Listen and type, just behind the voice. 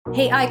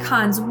Hey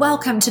icons,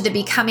 welcome to the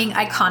Becoming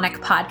Iconic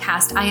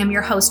podcast. I am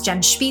your host,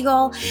 Jen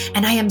Spiegel,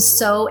 and I am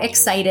so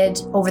excited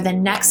over the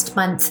next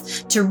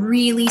month to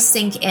really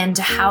sink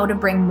into how to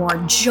bring more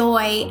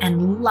joy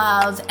and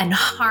love and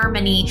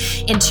harmony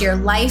into your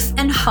life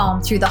and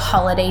home through the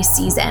holiday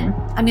season.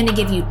 I'm going to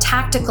give you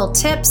tactical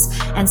tips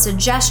and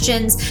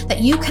suggestions that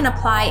you can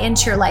apply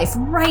into your life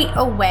right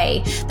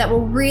away that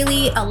will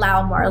really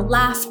allow more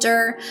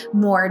laughter,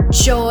 more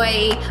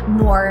joy,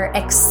 more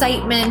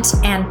excitement,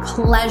 and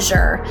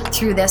pleasure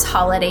through this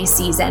holiday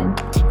season.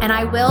 And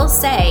I will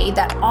say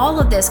that all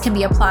of this can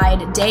be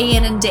applied day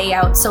in and day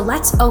out. So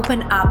let's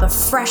open up a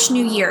fresh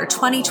new year,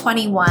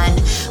 2021,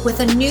 with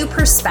a new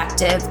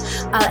perspective,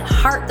 a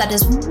heart that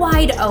is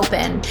wide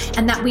open,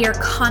 and that we are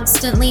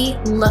constantly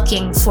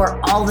looking for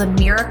all the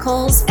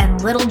miracles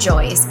and little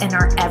joys in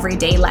our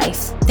everyday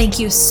life. Thank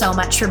you so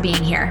much for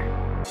being here.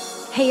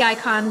 Hey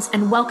icons,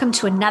 and welcome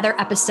to another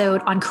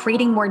episode on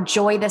creating more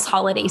joy this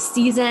holiday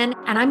season.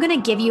 And I'm going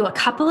to give you a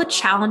couple of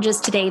challenges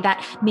today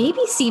that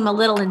maybe seem a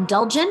little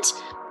indulgent,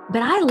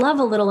 but I love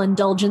a little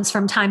indulgence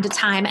from time to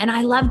time. And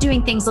I love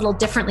doing things a little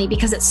differently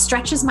because it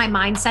stretches my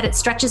mindset. It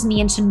stretches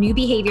me into new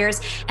behaviors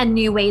and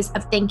new ways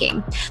of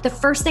thinking. The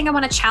first thing I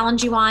want to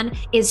challenge you on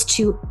is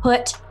to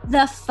put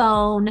the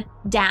phone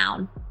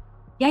down.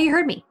 Yeah, you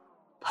heard me.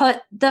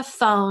 Put the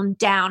phone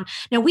down.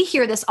 Now, we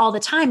hear this all the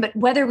time, but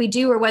whether we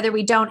do or whether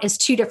we don't is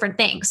two different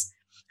things.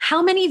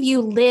 How many of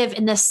you live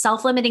in this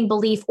self-limiting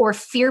belief or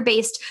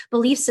fear-based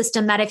belief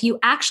system that if you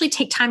actually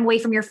take time away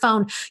from your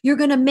phone, you're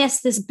going to miss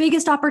this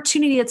biggest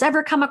opportunity that's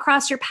ever come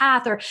across your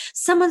path, or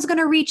someone's going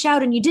to reach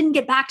out and you didn't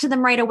get back to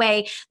them right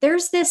away?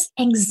 There's this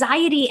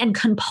anxiety and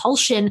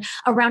compulsion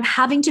around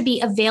having to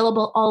be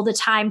available all the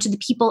time to the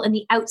people in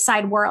the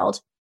outside world.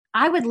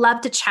 I would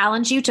love to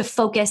challenge you to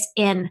focus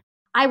in.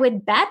 I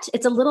would bet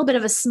it's a little bit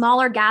of a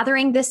smaller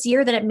gathering this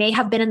year than it may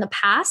have been in the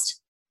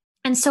past.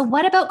 And so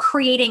what about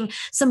creating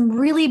some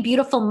really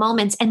beautiful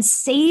moments and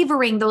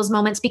savoring those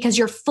moments because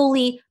you're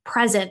fully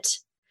present?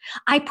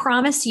 I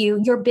promise you,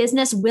 your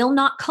business will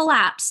not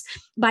collapse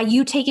by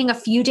you taking a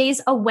few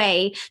days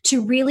away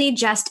to really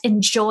just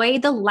enjoy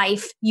the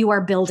life you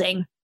are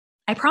building.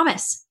 I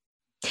promise.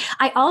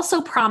 I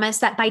also promise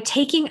that by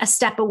taking a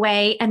step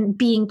away and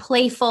being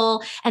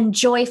playful and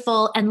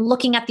joyful and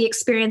looking at the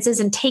experiences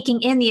and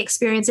taking in the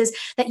experiences,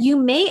 that you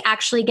may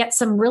actually get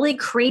some really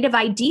creative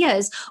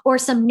ideas or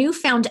some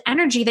newfound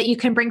energy that you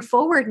can bring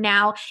forward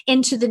now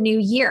into the new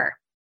year.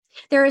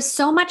 There is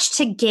so much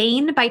to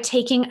gain by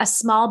taking a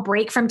small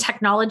break from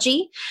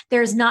technology.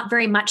 There's not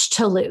very much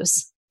to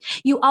lose.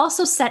 You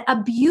also set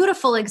a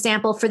beautiful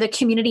example for the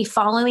community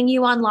following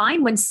you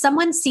online when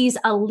someone sees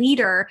a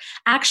leader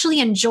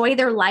actually enjoy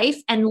their life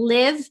and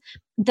live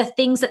the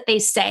things that they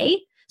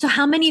say. So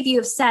how many of you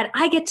have said,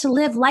 I get to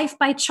live life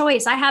by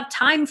choice. I have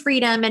time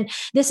freedom. And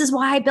this is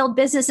why I build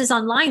businesses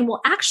online.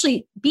 Will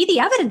actually be the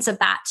evidence of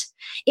that.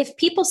 If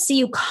people see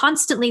you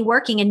constantly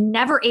working and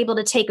never able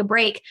to take a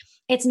break,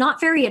 it's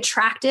not very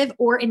attractive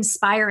or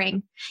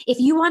inspiring. If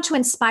you want to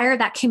inspire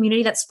that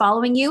community that's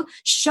following you,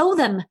 show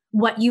them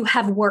what you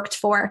have worked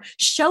for.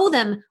 Show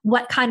them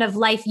what kind of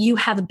life you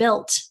have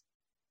built.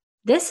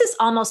 This is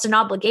almost an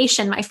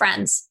obligation, my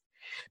friends.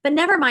 But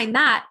never mind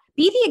that.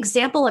 Be the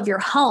example of your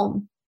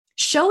home.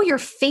 Show your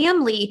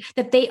family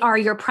that they are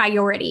your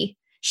priority.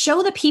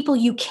 Show the people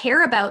you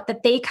care about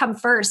that they come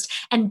first.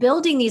 And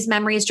building these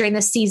memories during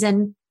this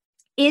season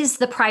is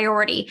the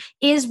priority,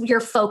 is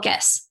your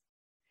focus.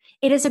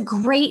 It is a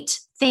great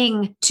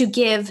thing to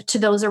give to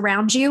those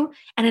around you,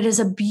 and it is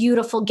a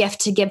beautiful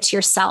gift to give to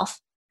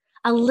yourself.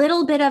 A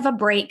little bit of a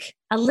break,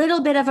 a little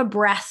bit of a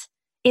breath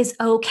is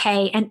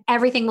okay, and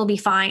everything will be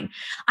fine.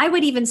 I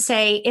would even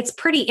say it's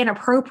pretty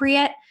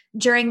inappropriate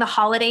during the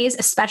holidays,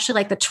 especially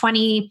like the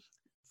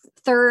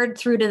 23rd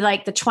through to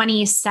like the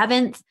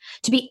 27th,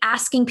 to be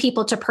asking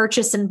people to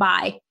purchase and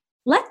buy.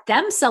 Let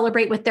them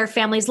celebrate with their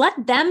families.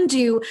 Let them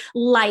do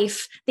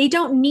life. They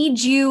don't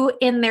need you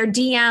in their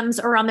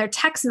DMs or on their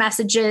text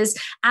messages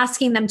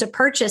asking them to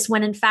purchase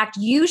when in fact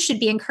you should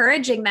be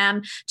encouraging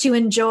them to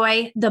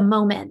enjoy the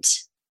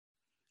moment.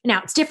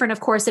 Now, it's different, of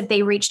course, if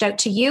they reached out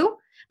to you,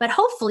 but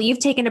hopefully you've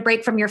taken a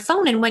break from your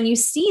phone. And when you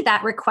see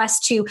that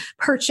request to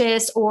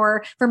purchase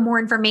or for more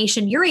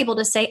information, you're able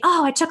to say,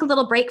 oh, I took a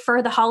little break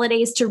for the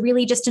holidays to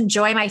really just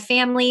enjoy my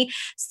family.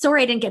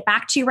 Sorry, I didn't get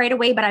back to you right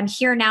away, but I'm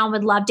here now and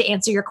would love to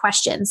answer your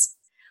questions.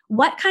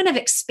 What kind of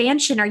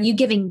expansion are you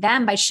giving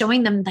them by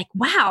showing them like,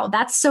 wow,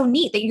 that's so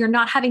neat that you're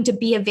not having to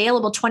be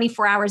available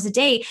 24 hours a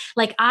day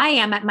like I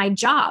am at my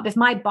job. If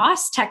my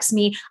boss texts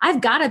me,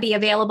 I've got to be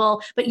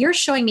available, but you're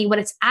showing me what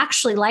it's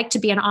actually like to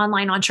be an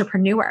online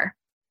entrepreneur.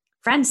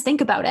 Friends, think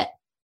about it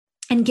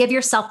and give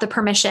yourself the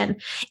permission.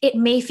 It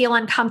may feel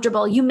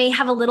uncomfortable. You may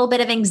have a little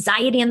bit of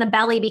anxiety in the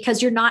belly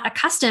because you're not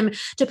accustomed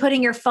to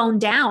putting your phone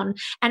down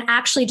and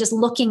actually just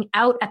looking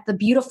out at the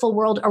beautiful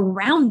world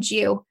around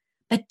you.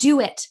 But do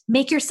it.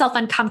 Make yourself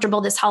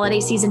uncomfortable this holiday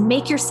season.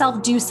 Make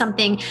yourself do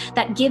something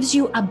that gives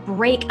you a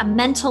break, a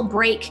mental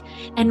break,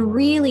 and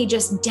really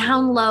just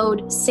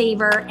download,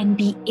 savor, and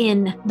be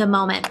in the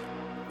moment.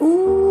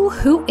 Ooh,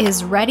 who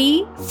is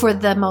ready for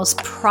the most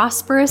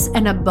prosperous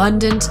and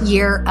abundant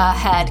year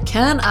ahead?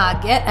 Can I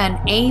get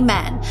an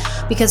amen?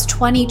 Because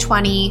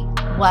 2020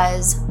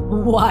 was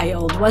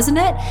wild, wasn't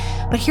it?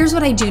 But here's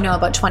what I do know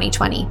about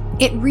 2020.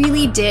 It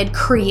really did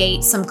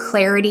create some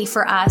clarity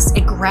for us.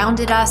 It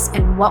grounded us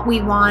in what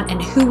we want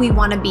and who we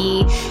want to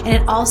be. And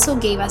it also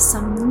gave us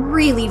some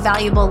really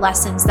valuable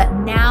lessons that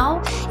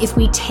now, if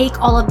we take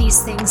all of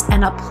these things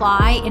and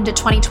apply into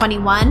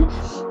 2021,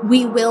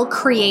 we will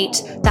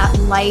create that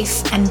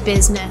life and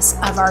business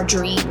of our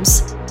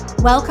dreams.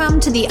 Welcome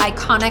to the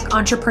Iconic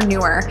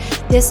Entrepreneur.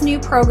 This new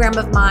program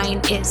of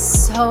mine is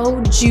so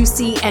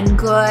juicy and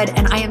good,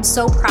 and I am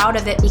so proud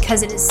of it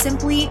because it is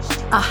simply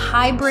a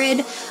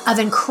hybrid of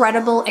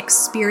incredible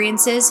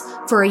experiences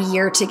for a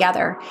year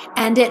together,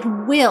 and it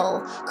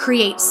will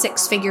create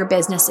six-figure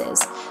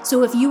businesses.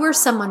 So if you are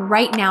someone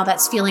right now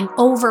that's feeling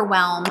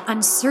overwhelmed,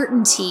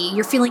 uncertainty,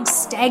 you're feeling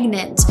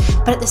stagnant,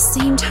 but at the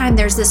same time,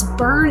 there's this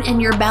burn in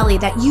your belly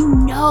that you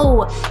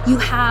know you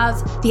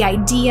have the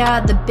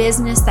idea, the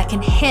business that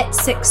can hit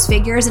six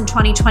figures in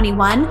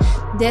 2021,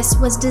 this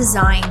was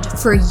designed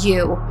for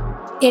you.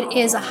 It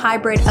is a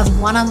hybrid of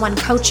one-on-one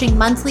coaching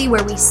monthly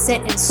where we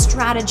sit in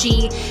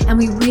strategy and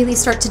we really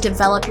start to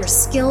develop your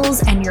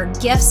skills and your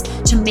gifts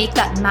to make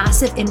that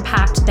massive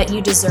impact that you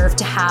deserve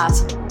to have.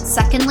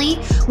 Secondly,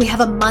 we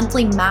have a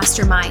monthly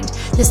mastermind.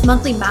 This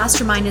monthly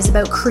mastermind is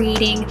about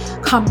creating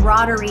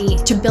camaraderie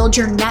to build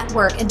your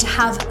network and to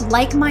have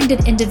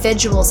like-minded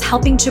individuals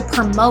helping to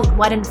promote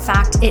what in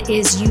fact it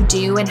is you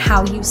do and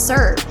how you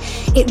serve.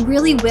 It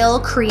really will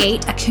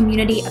create a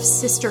community of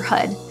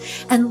sisterhood.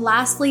 And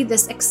lastly,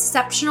 this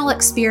exceptional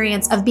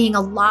experience of being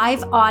a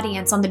live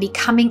audience on the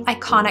Becoming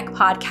Iconic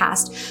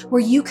podcast,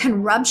 where you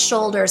can rub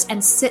shoulders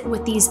and sit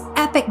with these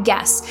epic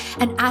guests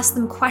and ask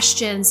them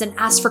questions and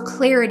ask for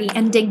clarity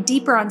and dig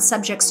deeper on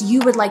subjects you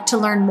would like to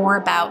learn more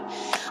about.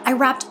 I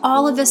wrapped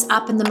all of this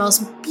up in the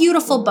most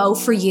beautiful bow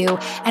for you,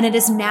 and it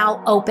is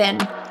now open.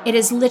 It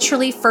is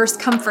literally first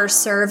come,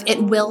 first serve.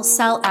 It will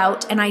sell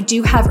out, and I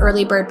do have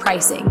early bird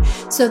pricing.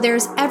 So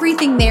there's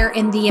everything there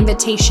in the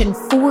invitation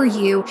for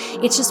you.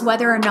 It's just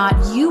whether or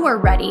not you are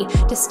ready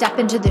to step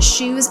into the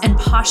shoes and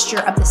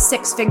posture of the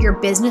six-figure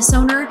business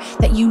owner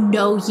that you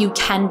know you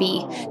can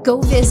be.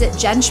 Go visit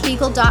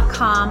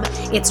jenspiegel.com.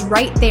 It's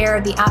right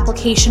there, the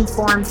application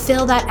form.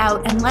 Fill that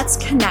out and let's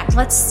connect.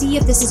 Let's see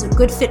if this is a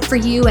good fit for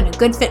you and a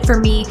good fit for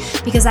me,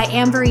 because I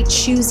am very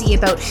choosy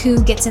about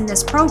who gets in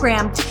this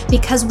program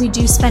because we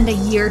do spend a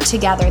year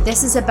together.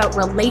 This is about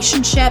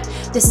relationship,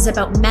 this is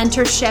about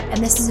mentorship, and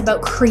this is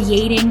about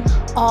creating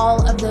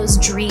all of those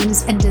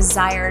dreams and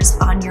desires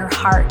on your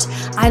heart.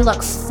 I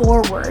look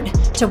forward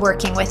to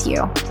working with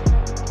you.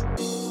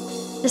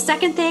 The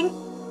second thing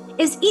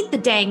is eat the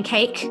dang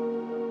cake.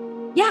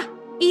 Yeah,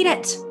 eat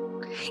it.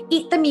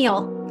 Eat the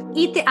meal,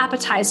 eat the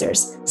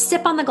appetizers,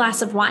 sip on the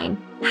glass of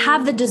wine,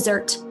 have the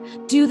dessert,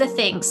 do the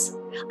things.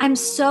 I'm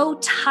so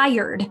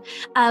tired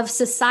of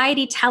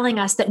society telling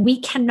us that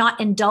we cannot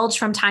indulge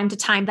from time to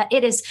time, that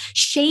it is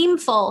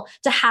shameful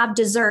to have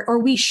dessert, or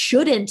we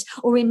shouldn't,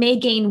 or we may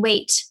gain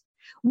weight.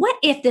 What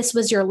if this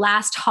was your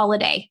last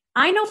holiday?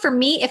 I know for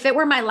me, if it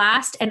were my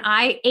last and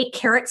I ate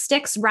carrot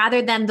sticks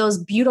rather than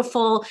those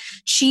beautiful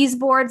cheese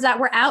boards that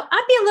were out,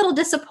 I'd be a little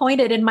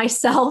disappointed in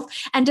myself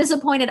and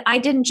disappointed I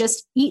didn't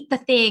just eat the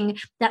thing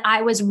that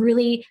I was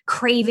really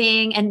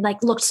craving and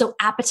like looked so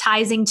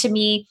appetizing to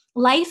me.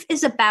 Life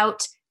is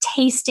about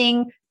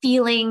tasting,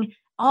 feeling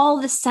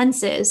all the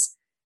senses,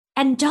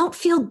 and don't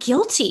feel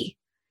guilty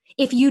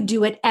if you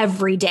do it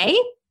every day.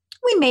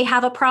 We may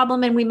have a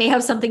problem and we may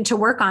have something to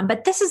work on,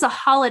 but this is a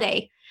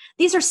holiday.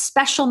 These are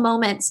special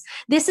moments.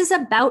 This is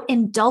about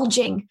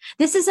indulging.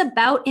 This is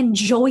about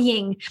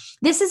enjoying.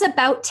 This is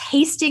about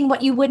tasting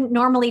what you wouldn't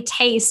normally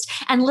taste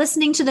and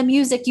listening to the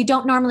music you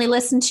don't normally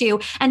listen to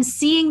and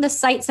seeing the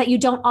sights that you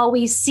don't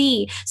always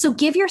see. So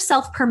give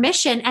yourself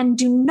permission and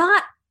do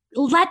not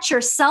let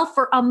yourself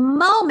for a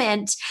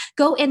moment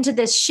go into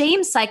this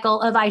shame cycle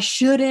of I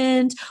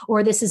shouldn't,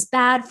 or this is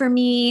bad for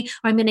me,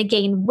 or I'm going to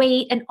gain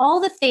weight, and all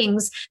the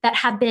things that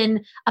have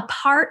been a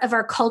part of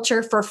our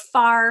culture for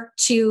far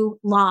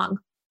too long.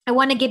 I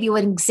want to give you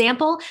an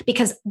example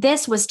because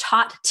this was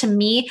taught to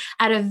me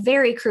at a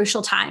very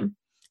crucial time.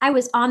 I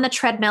was on the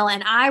treadmill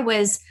and I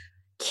was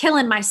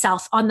killing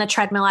myself on the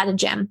treadmill at a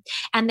gym.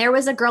 And there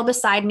was a girl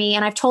beside me,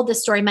 and I've told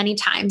this story many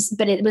times,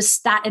 but it was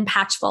that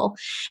impactful.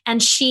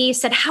 And she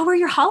said, "How were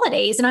your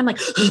holidays?" And I'm like,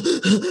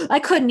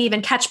 I couldn't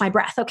even catch my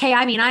breath. Okay.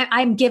 I mean,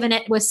 I'm giving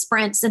it with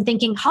sprints and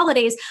thinking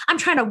holidays, I'm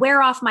trying to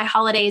wear off my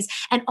holidays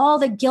and all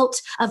the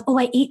guilt of, oh,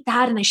 I ate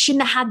that and I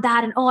shouldn't have had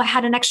that. And oh, I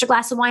had an extra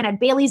glass of wine. I had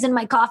Bailey's in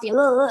my coffee.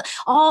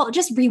 All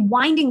just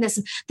rewinding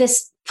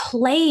this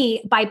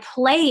play by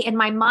play in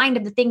my mind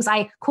of the things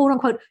I quote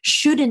unquote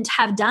shouldn't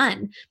have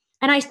done.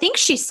 And I think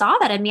she saw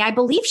that in me. I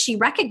believe she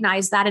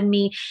recognized that in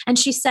me. And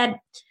she said,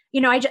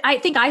 I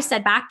think I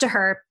said back to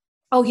her,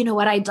 oh, you know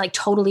what? I'd like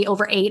totally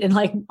overate and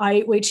like I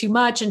ate way too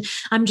much. And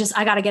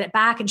I got to get it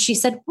back. And she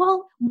said,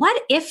 well,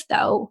 what if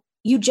though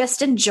you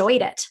just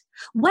enjoyed it?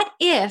 What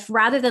if,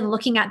 rather than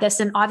looking at this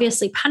and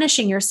obviously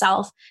punishing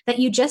yourself, that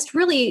you just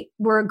really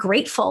were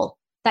grateful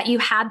that you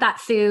had that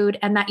food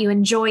and that you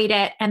enjoyed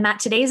it, and that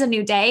today's a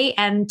new day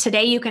and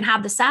today you can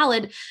have the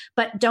salad,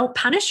 but don't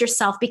punish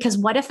yourself? Because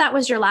what if that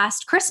was your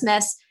last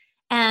Christmas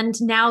and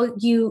now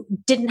you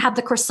didn't have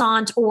the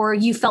croissant, or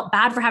you felt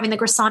bad for having the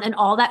croissant and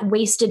all that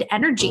wasted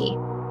energy?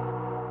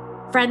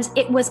 Friends,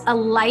 it was a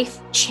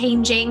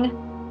life-changing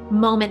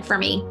moment for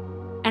me.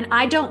 And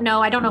I don't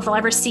know if I'll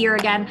ever see her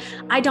again.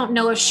 I don't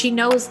know if she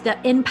knows the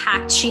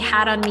impact she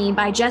had on me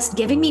by just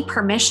giving me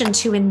permission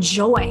to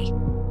enjoy.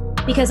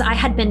 Because I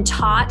had been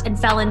taught and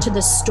fell into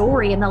the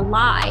story and the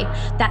lie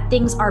that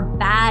things are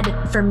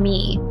bad for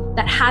me,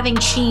 that having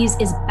cheese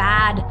is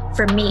bad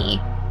for me.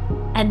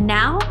 And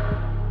now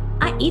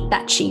I eat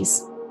that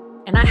cheese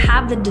and I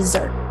have the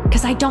dessert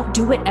because I don't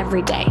do it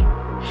every day.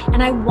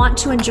 And I want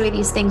to enjoy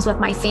these things with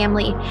my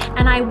family.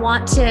 And I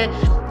want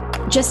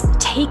to just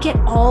take it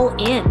all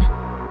in.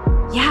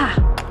 Yeah,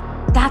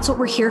 that's what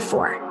we're here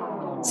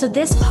for. So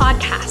this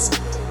podcast,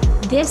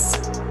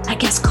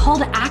 this, call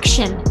to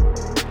action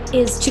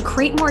is to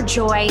create more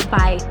joy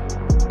by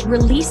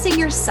releasing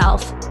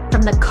yourself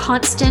from the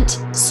constant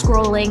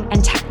scrolling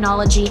and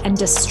technology and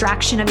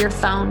distraction of your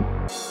phone,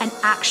 and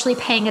actually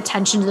paying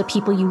attention to the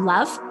people you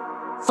love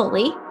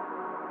fully.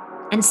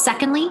 And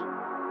secondly,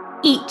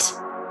 eat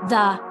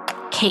the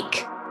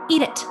cake.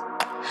 Eat it.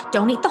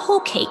 Don't eat the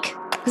whole cake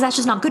because that's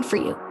just not good for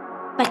you,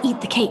 but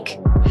eat the cake.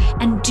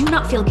 And do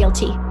not feel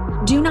guilty.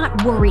 Do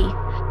not worry.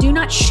 Do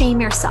not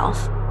shame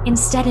yourself.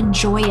 Instead,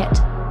 enjoy it.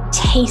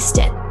 Taste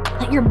it.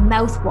 Let your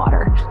mouth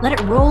water. Let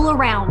it roll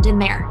around in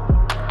there.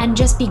 And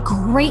just be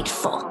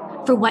grateful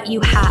for what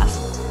you have.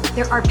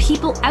 There are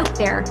people out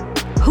there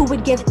who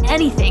would give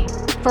anything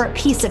for a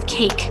piece of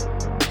cake.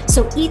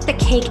 So eat the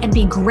cake and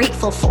be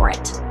grateful for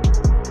it.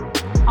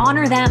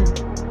 Honor them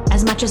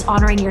as much as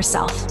honoring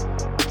yourself.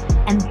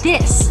 And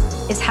this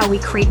is how we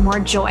create more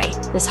joy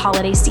this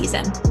holiday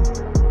season.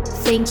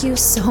 Thank you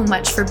so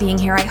much for being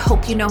here. I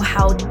hope you know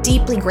how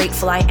deeply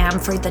grateful I am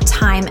for the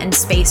time and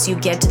space you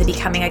give to the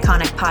Becoming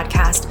Iconic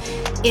podcast.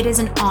 It is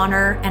an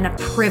honor and a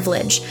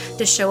privilege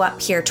to show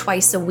up here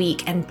twice a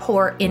week and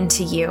pour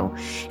into you.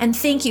 And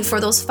thank you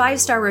for those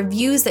 5-star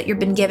reviews that you've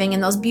been giving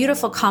and those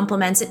beautiful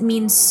compliments. It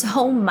means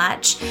so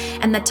much.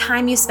 And the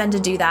time you spend to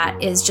do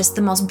that is just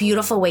the most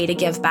beautiful way to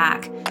give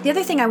back. The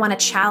other thing I want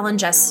to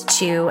challenge us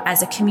to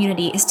as a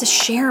community is to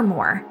share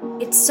more.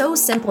 It's so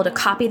simple to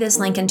copy this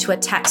link into a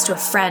text to a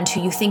friend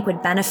who you think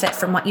would benefit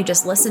from what you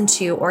just listened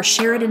to, or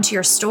share it into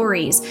your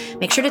stories.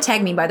 Make sure to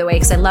tag me, by the way,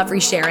 because I love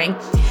resharing,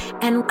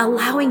 and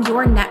allowing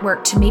your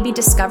network to maybe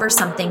discover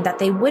something that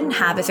they wouldn't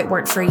have if it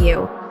weren't for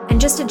you. And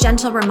just a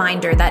gentle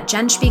reminder that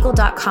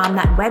jenspiegel.com,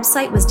 that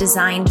website was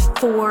designed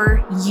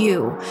for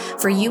you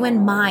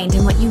in mind,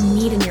 and what you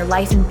need in your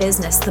life and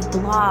business. The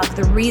blog,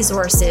 the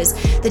resources,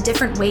 the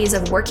different ways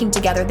of working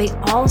together, they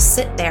all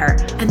sit there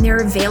and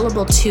they're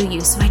available to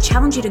you. So I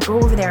challenge you to go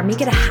over there, make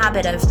it a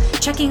habit of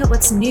checking out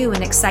what's new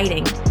and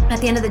exciting.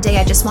 At the end of the day,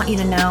 I just want you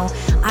to know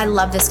I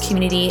love this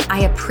community.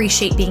 I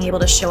appreciate being able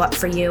to show up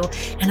for you,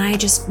 and I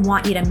just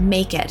want you to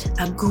make it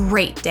a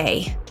great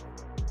day.